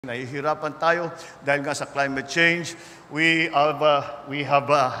Nahihirapan tayo dahil nga sa climate change. We have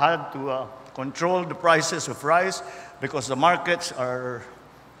had to control the prices of rice because the markets are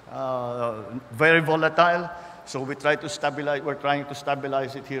very volatile. So we're trying to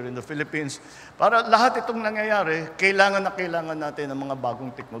stabilize it here in the Philippines. Para lahat itong nangyayari, kailangan natin ng mga bagong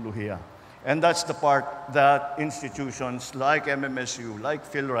teknolohiya. And that's the part that institutions like MMSU, like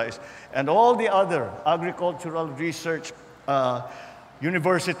PhilRice, and all the other agricultural research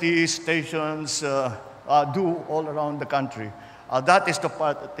universities, stations do all around the country. That is the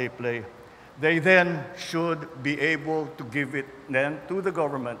part that they play. They then should be able to give it then to the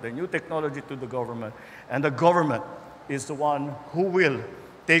government, the new technology to the government, and the government is the one who will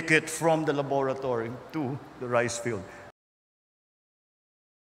take it from the laboratory to the rice field.